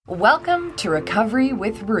Welcome to Recovery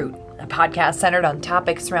with Root, a podcast centered on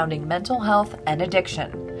topics surrounding mental health and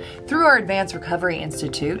addiction. Through our Advanced Recovery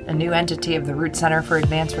Institute, a new entity of the Root Center for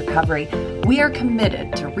Advanced Recovery, we are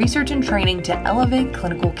committed to research and training to elevate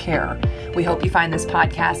clinical care. We hope you find this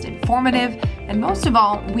podcast informative, and most of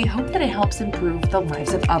all, we hope that it helps improve the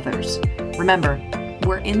lives of others. Remember,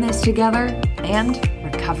 we're in this together, and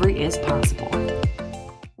recovery is possible.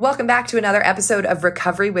 Welcome back to another episode of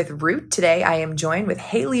Recovery with Root. Today, I am joined with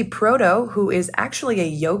Haley Proto, who is actually a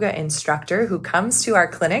yoga instructor who comes to our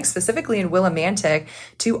clinic, specifically in Willimantic,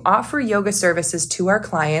 to offer yoga services to our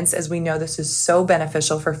clients, as we know this is so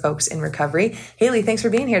beneficial for folks in recovery. Haley, thanks for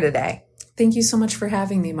being here today. Thank you so much for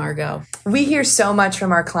having me, Margot. We hear so much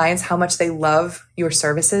from our clients how much they love your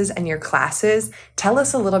services and your classes. Tell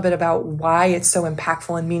us a little bit about why it's so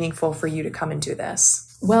impactful and meaningful for you to come and do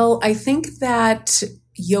this. Well, I think that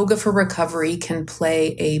yoga for recovery can play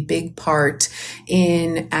a big part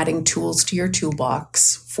in adding tools to your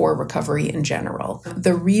toolbox for recovery in general.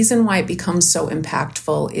 The reason why it becomes so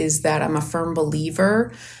impactful is that I'm a firm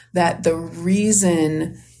believer that the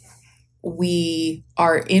reason we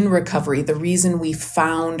are in recovery, the reason we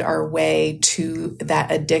found our way to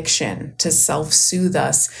that addiction to self-soothe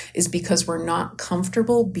us is because we're not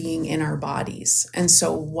comfortable being in our bodies. And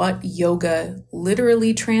so what yoga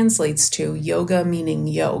literally translates to, yoga meaning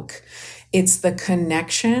yoke, it's the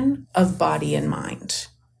connection of body and mind.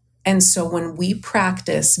 And so when we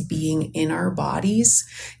practice being in our bodies,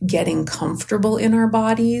 getting comfortable in our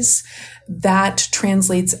bodies, that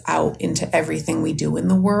translates out into everything we do in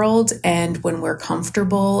the world. And when we're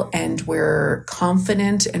comfortable and we're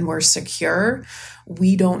confident and we're secure,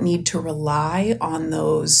 we don't need to rely on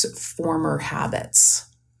those former habits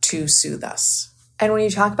to soothe us. And when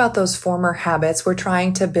you talk about those former habits, we're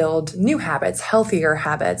trying to build new habits, healthier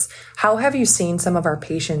habits. How have you seen some of our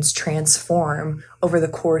patients transform over the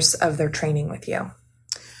course of their training with you?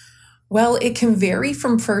 Well, it can vary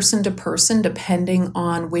from person to person depending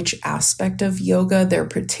on which aspect of yoga they're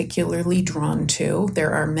particularly drawn to.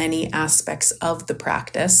 There are many aspects of the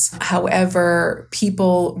practice. However,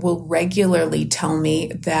 people will regularly tell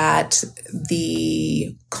me that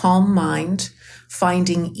the calm mind,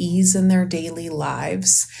 finding ease in their daily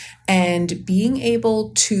lives, and being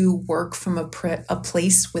able to work from a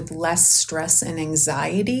place with less stress and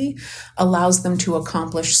anxiety allows them to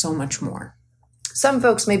accomplish so much more. Some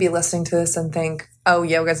folks may be listening to this and think, oh,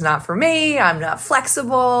 yoga's not for me. I'm not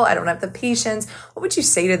flexible. I don't have the patience. What would you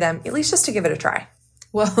say to them, at least just to give it a try?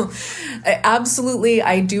 Well, absolutely.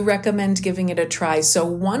 I do recommend giving it a try. So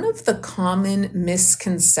one of the common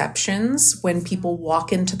misconceptions when people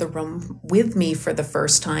walk into the room with me for the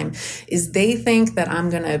first time is they think that I'm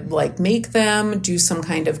going to make them do some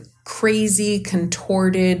kind of crazy,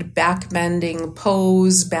 contorted, back-bending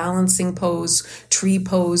pose, balancing pose, tree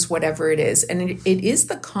pose, whatever it is. And it is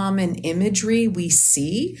the common imagery we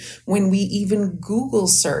see when we even Google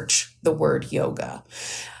search the word yoga.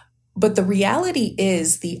 But the reality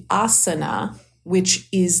is the asana, which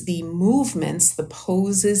is the movements, the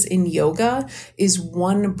poses in yoga, is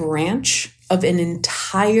one branch of an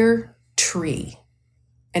entire tree.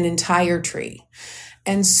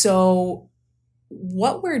 And so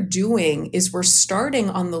what we're doing is we're starting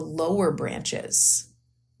on the lower branches.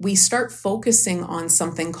 We start focusing on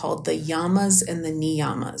something called the yamas and the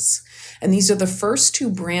niyamas. And these are the first two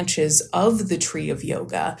branches of the tree of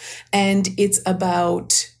yoga. And it's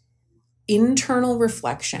about internal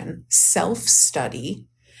reflection, self-study,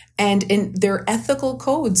 and in their ethical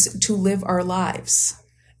codes to live our lives.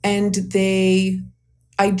 And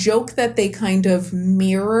I joke that they kind of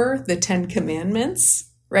mirror the 10 Commandments,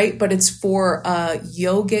 right? But it's for a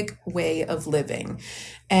yogic way of living.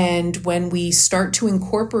 And when we start to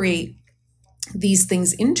incorporate these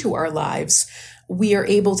things into our lives, we are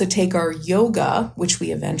able to take our yoga, which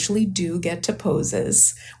we eventually do get to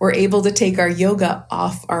poses, we're able to take our yoga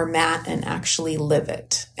off our mat and actually live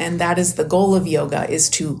it. And that is the goal of yoga, is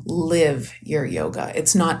to live your yoga.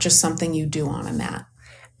 It's not just something you do on a mat.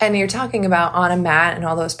 And you're talking about on a mat and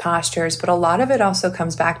all those postures, but a lot of it also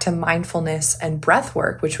comes back to mindfulness and breath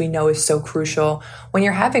work, which we know is so crucial when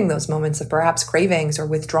you're having those moments of perhaps cravings or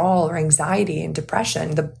withdrawal or anxiety and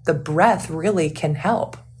depression. The breath really can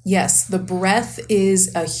help. Yes, the breath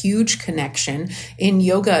is a huge connection. In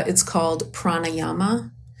yoga, it's called pranayama.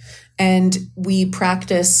 And we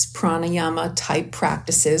practice pranayama type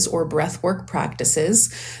practices or breathwork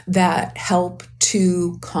practices that help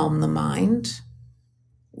to calm the mind,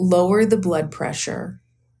 lower the blood pressure,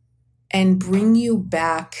 and bring you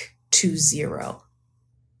back to zero.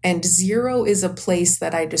 And zero is a place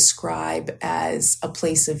that I describe as a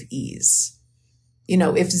place of ease.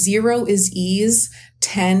 If 0 is ease,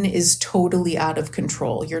 10 is totally out of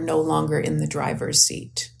control. You're no longer in the driver's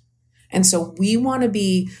seat. And so we want to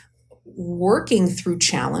be working through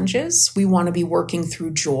challenges. We want to be working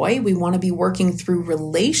through joy. We want to be working through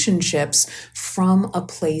relationships from a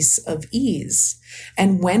place of ease.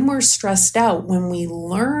 And when we're stressed out, when we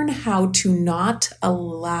learn how to not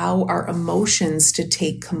allow our emotions to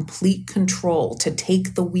take complete control, to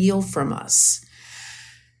take the wheel from us,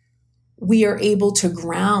 we are able to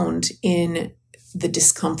ground in the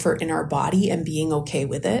discomfort in our body and being okay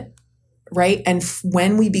with it, right? And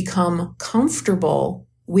when we become comfortable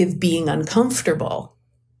with being uncomfortable,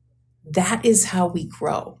 that is how we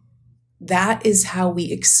grow. That is how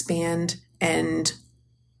we expand and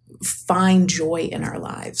find joy in our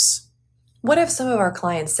lives. What have some of our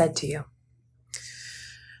clients said to you?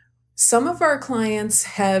 Some of our clients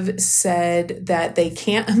have said that they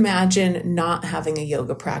can't imagine not having a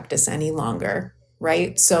yoga practice any longer,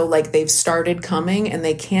 right? So like they've started coming and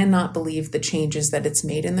they cannot believe the changes that it's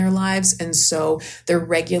made in their lives. And so they're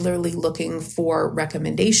regularly looking for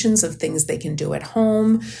recommendations of things they can do at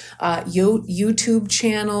home, YouTube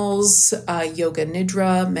channels, yoga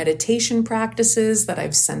nidra meditation practices that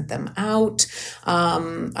I've sent them out.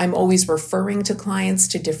 I'm always referring to clients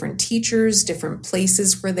to different teachers, different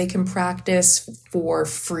places where they can practice for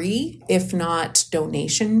free, if not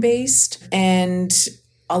donation based. And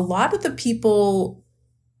a lot of the people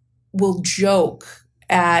will joke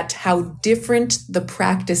at how different the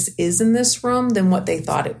practice is in this room than what they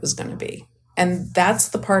thought it was going to be. And that's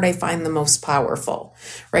the part I find the most powerful,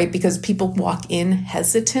 right? Because people walk in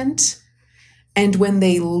hesitant, and when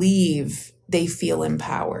they leave, they feel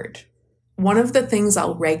empowered. One of the things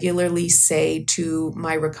I'll regularly say to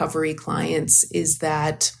my recovery clients is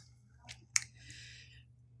that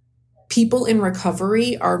people in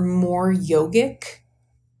recovery are more yogic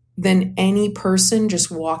than any person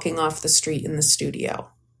just walking off the street in the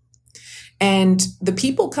studio. And the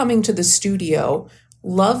people coming to the studio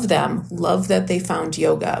love them, love that they found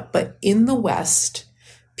yoga. But in the West,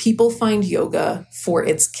 people find yoga for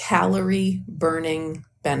its calorie burning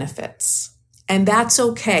benefits. And that's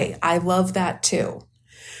okay. I love that too.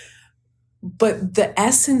 But the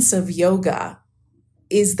essence of yoga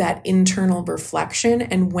is that internal reflection.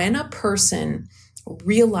 And when a person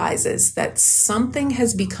realizes that something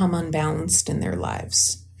has become unbalanced in their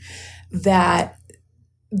lives, that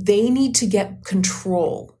they need to get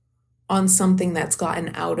control on something that's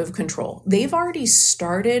gotten out of control, they've already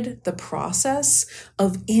started the process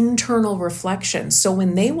of internal reflection. So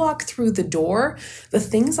when they walk through the door, the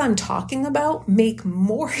things I'm talking about make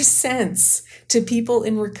more sense to people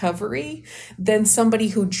in recovery than somebody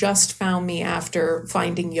who just found me after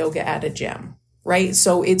finding yoga at a gym, right?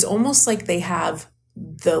 So it's almost like they have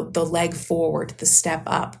the leg forward, the step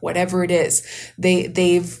up, whatever it is.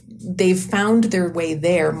 They've found their way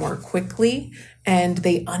there more quickly, and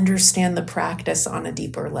they understand the practice on a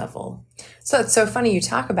deeper level. So it's so funny you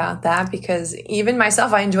talk about that, because even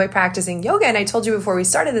myself, I enjoy practicing yoga. And I told you before we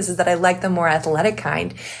started this is that I like the more athletic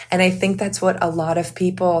kind. And I think that's what a lot of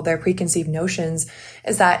people, their preconceived notions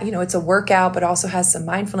is that, it's a workout, but also has some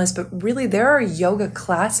mindfulness. But really there are yoga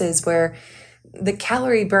classes where the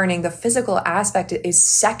calorie burning, the physical aspect is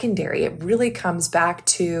secondary. It really comes back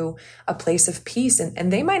to a place of peace.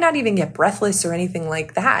 And they might not even get breathless or anything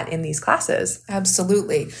like that in these classes.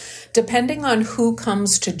 Absolutely. Depending on who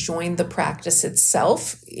comes to join the practice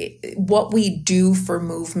itself, what we do for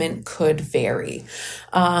movement could vary.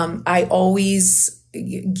 I always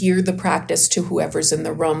gear the practice to whoever's in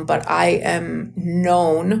the room, but I am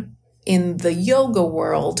known in the yoga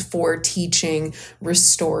world for teaching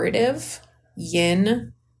restorative,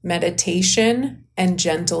 yin, meditation, and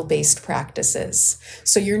gentle-based practices.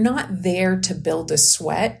 So you're not there to build a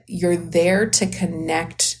sweat. You're there to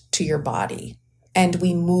connect to your body. And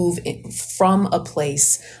we move from a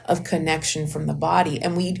place of connection from the body.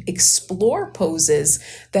 And we explore poses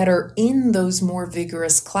that are in those more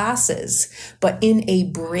vigorous classes, but in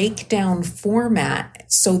a breakdown format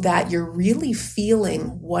so that you're really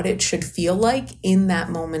feeling what it should feel like in that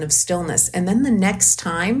moment of stillness. And then the next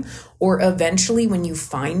time, or eventually when you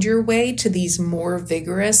find your way to these more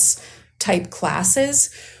vigorous type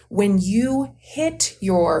classes, when you hit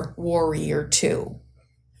your warrior two,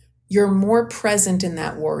 you're more present in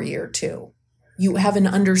that warrior two. You have an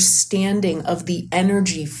understanding of the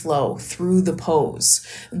energy flow through the pose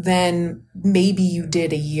than maybe you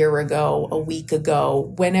did a year ago, a week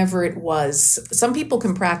ago, whenever it was. Some people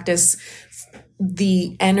can practice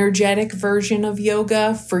the energetic version of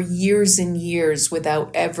yoga for years and years without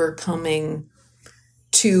ever coming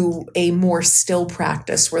to a more still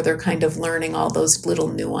practice where they're kind of learning all those little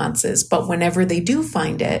nuances. But whenever they do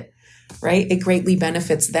find it, right, it greatly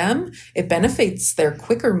benefits them. It benefits their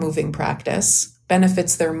quicker moving practice,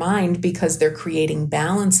 benefits their mind because they're creating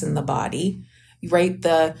balance in the body, right?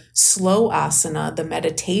 The slow asana, the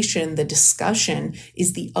meditation, the discussion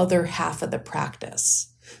is the other half of the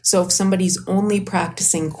practice. So if somebody's only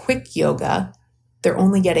practicing quick yoga, they're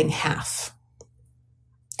only getting half.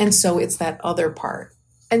 And so it's that other part.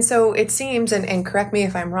 And so it seems, and correct me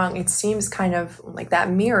if I'm wrong, it seems kind of like that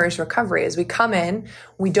mirrors recovery. As we come in,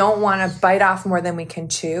 we don't want to bite off more than we can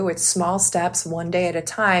chew. It's small steps, one day at a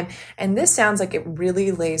time. And this sounds like it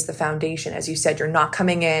really lays the foundation. As you said, you're not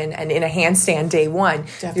coming in and in a handstand day one.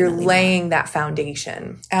 Definitely you're laying that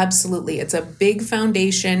foundation. Absolutely. It's a big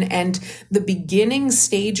foundation. And the beginning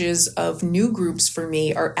stages of new groups for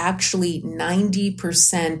me are actually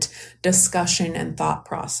 90% discussion and thought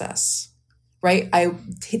process. Right?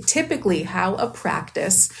 Typically how a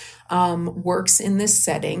practice works in this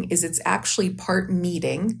setting is it's actually part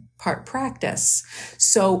meeting, part practice.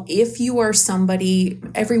 So if you are somebody,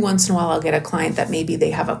 every once in a while I'll get a client that maybe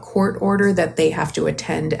they have a court order that they have to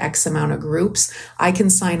attend X amount of groups. I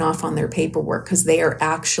can sign off on their paperwork because they are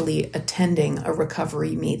actually attending a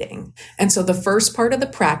recovery meeting. And so the first part of the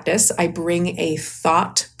practice, I bring a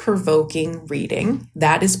thought-provoking reading.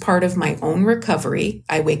 That is part of my own recovery.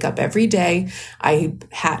 I wake up every day, I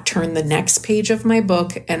turn the next page of my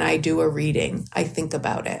book, and I do a reading. I think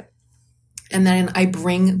about it. And then I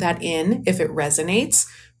bring that in, if it resonates,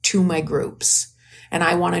 to my groups. And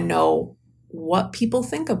I want to know what people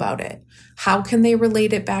think about it. How can they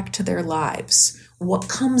relate it back to their lives? What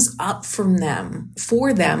comes up from them,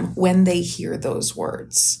 for them, when they hear those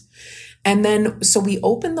words? And then, so we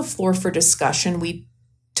open the floor for discussion. We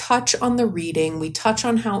touch on the reading. We touch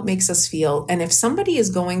on how it makes us feel. And if somebody is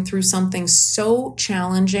going through something so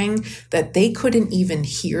challenging that they couldn't even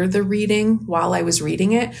hear the reading while I was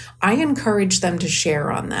reading it, I encourage them to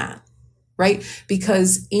share on that, right?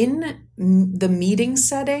 Because in the meeting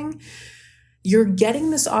setting, you're getting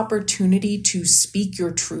this opportunity to speak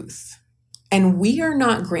your truth. And we are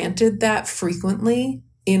not granted that frequently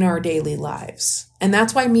in our daily lives. And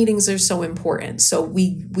that's why meetings are so important. So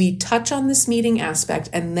we touch on this meeting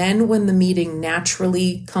aspect, and then when the meeting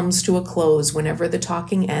naturally comes to a close, whenever the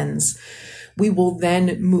talking ends, we will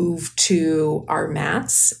then move to our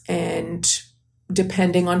mats, and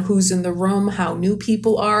depending on who's in the room, how new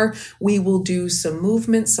people are, we will do some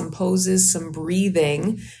movement, some poses, some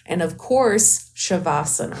breathing, and of course,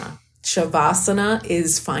 Shavasana. Shavasana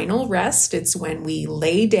is final rest. It's when we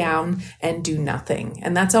lay down and do nothing.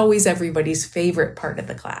 And that's always everybody's favorite part of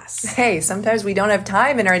the class. Hey, sometimes we don't have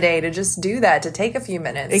time in our day to just do that, to take a few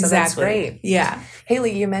minutes. Exactly. So that's great. Yeah.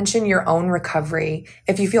 Haley, you mentioned your own recovery.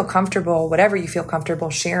 If you feel comfortable, whatever you feel comfortable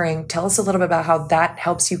sharing, tell us a little bit about how that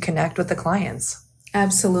helps you connect with the clients.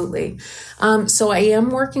 Absolutely. So I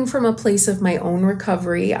am working from a place of my own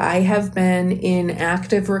recovery. I have been in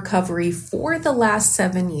active recovery for the last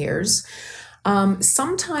 7 years.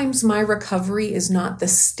 Sometimes my recovery is not the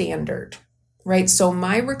standard, right? So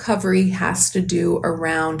my recovery has to do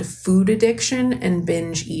around food addiction and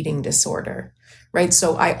binge eating disorder, right?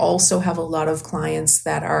 So I also have a lot of clients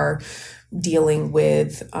that are dealing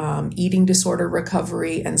with eating disorder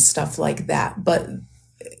recovery and stuff like that. But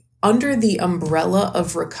under the umbrella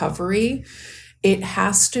of recovery, it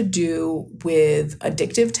has to do with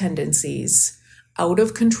addictive tendencies, out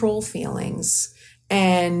of control feelings,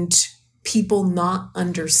 and people not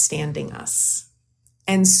understanding us.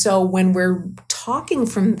 And so when we're talking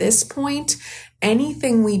from this point,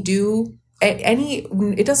 anything we do,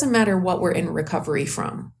 it doesn't matter what we're in recovery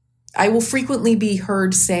from. I will frequently be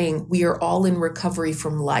heard saying we are all in recovery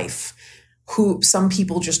from life, who some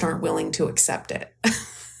people just aren't willing to accept it.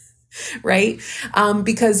 Right?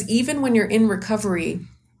 Because even when you're in recovery,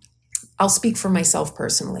 I'll speak for myself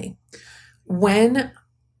personally. When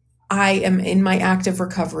I am in my active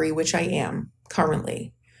recovery, which I am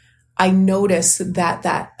currently, I notice that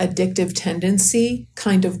that addictive tendency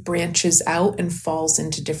kind of branches out and falls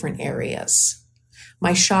into different areas.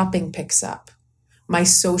 My shopping picks up. My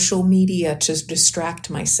social media to distract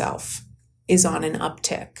myself is on an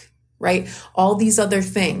uptick. Right? All these other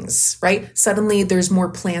things, right? Suddenly there's more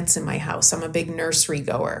plants in my house. I'm a big nursery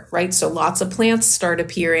goer, right? So lots of plants start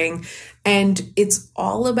appearing, and it's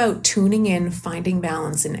all about tuning in, finding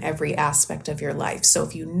balance in every aspect of your life. So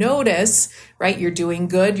if you notice, right, you're doing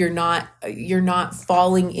good, you're not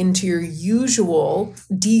falling into your usual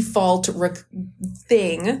default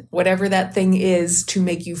thing, whatever that thing is to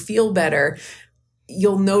make you feel better,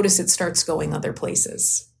 you'll notice it starts going other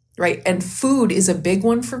places. right? And food is a big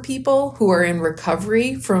one for people who are in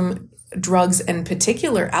recovery from drugs, and in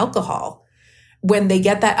particular alcohol. When they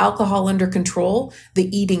get that alcohol under control,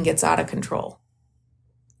 the eating gets out of control.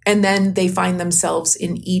 And then they find themselves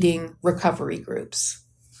in eating recovery groups,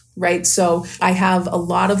 right? So I have a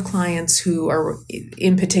lot of clients who are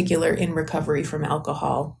in particular in recovery from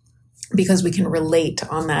alcohol because we can relate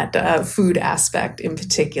on that food aspect in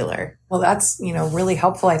particular. Well, that's, really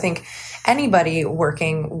helpful. I think anybody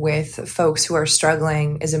working with folks who are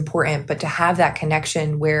struggling is important, but to have that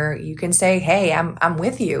connection where you can say, hey, I'm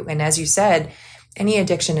with you. And as you said, any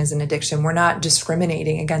addiction is an addiction. We're not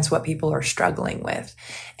discriminating against what people are struggling with.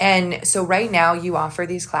 And so right now you offer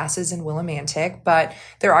these classes in Willimantic, but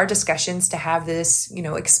there are discussions to have this,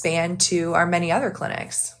 expand to our many other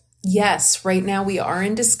clinics. Yes, right now we are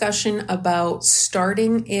in discussion about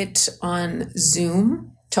starting it on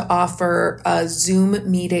Zoom to offer a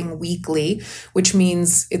Zoom meeting weekly, which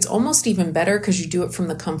means it's almost even better because you do it from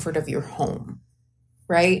the comfort of your home.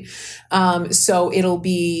 Right? So it'll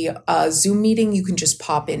be a Zoom meeting you can just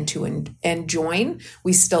pop into and join.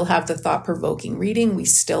 We still have the thought-provoking reading. We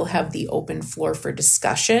still have the open floor for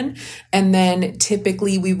discussion. And then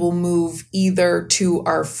typically we will move either to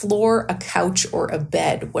our floor, a couch, or a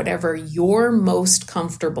bed, whatever you're most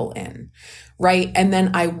comfortable in. Right? And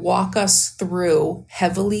then I walk us through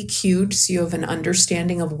heavily cued so you have an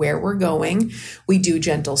understanding of where we're going. We do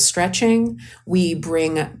gentle stretching. We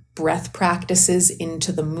bring breath practices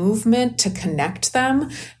into the movement to connect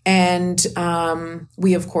them. And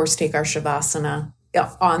we, of course, take our Shavasana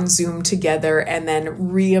on Zoom together and then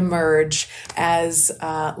reemerge as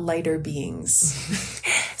lighter beings.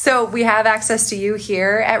 So we have access to you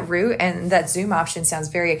here at Root, and that Zoom option sounds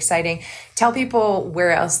very exciting. Tell people where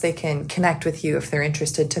else they can connect with you if they're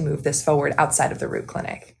interested to move this forward outside of the Root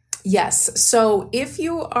Clinic. Yes. So if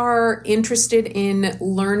you are interested in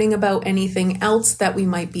learning about anything else that we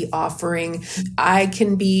might be offering, I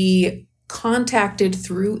can be contacted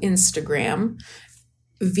through Instagram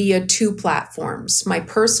via 2 platforms. My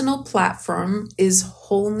personal platform is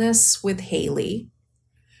Wholeness with Haley.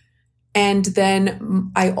 And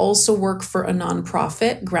then I also work for a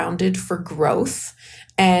nonprofit, Grounded for Growth,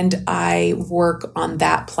 and I work on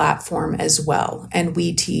that platform as well. And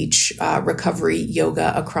we teach recovery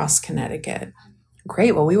yoga across Connecticut.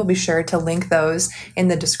 Great. Well, we will be sure to link those in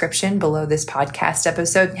the description below this podcast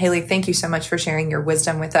episode. Haley, thank you so much for sharing your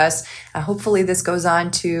wisdom with us. Hopefully this goes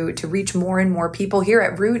on to reach more and more people here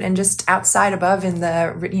at Root and just outside above in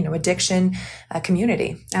the, addiction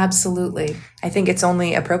community. Absolutely. I think it's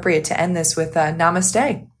only appropriate to end this with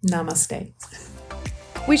namaste. Namaste.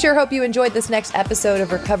 We sure hope you enjoyed this next episode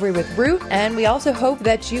of Recovery with Root, and we also hope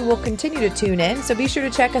that you will continue to tune in. So be sure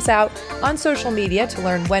to check us out on social media to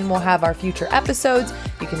learn when we'll have our future episodes.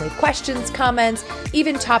 You can leave questions, comments,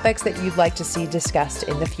 even topics that you'd like to see discussed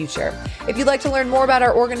in the future. If you'd like to learn more about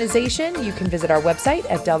our organization, you can visit our website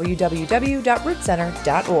at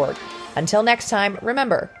www.rootcenter.org. Until next time,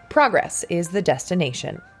 remember, progress is the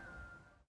destination.